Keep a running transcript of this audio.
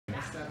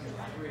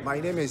My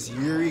name is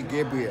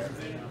Gabriele.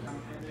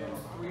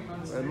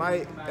 Well,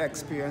 my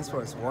experience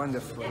was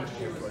wonderful.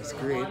 It was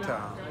great.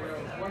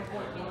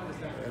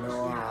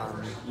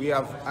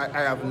 I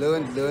have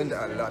learned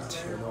a lot.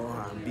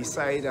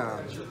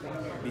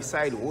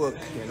 Beside work,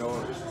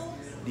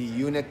 the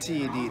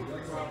unity, the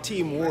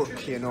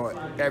teamwork,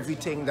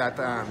 everything that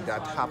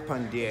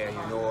happened there,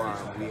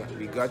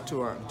 we got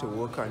to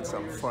work on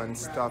some fun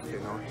stuff,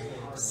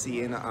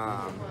 seeing a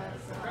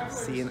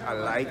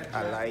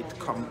light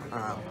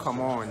come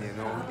on,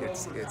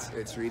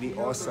 it's really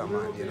awesome,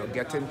 and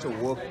getting to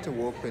work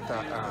with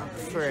a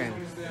friend,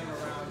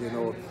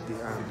 the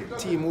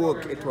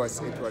teamwork, it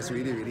was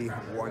really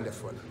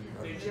wonderful.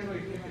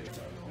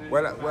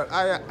 Well,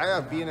 I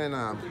have been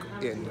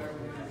in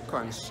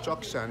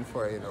construction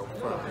for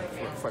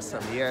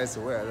some years,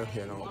 well,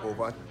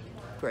 over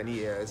 20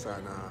 years,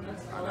 and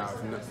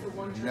I've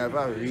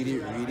never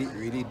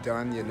really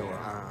done,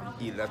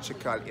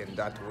 electrical in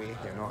that way.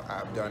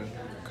 I've done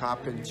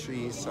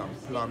carpentry, some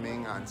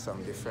plumbing, and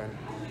some different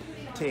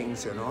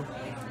things,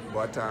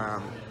 but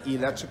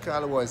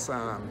electrical was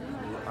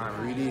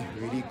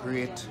really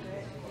great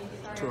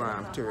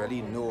to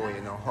really know,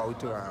 how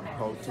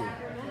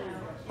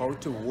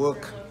to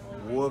work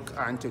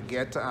and to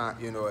get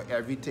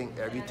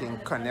everything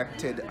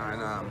connected,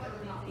 and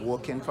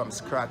working from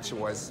scratch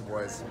was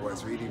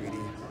really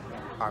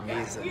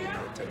amazing,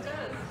 to me.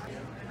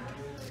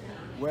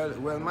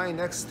 Well, my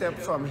next step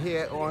from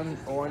here on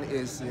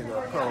is,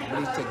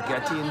 probably to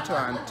get into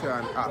an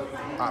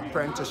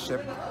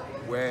apprenticeship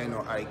where,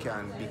 I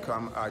can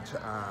become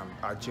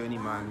a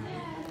journeyman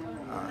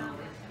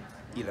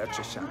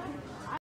electrician.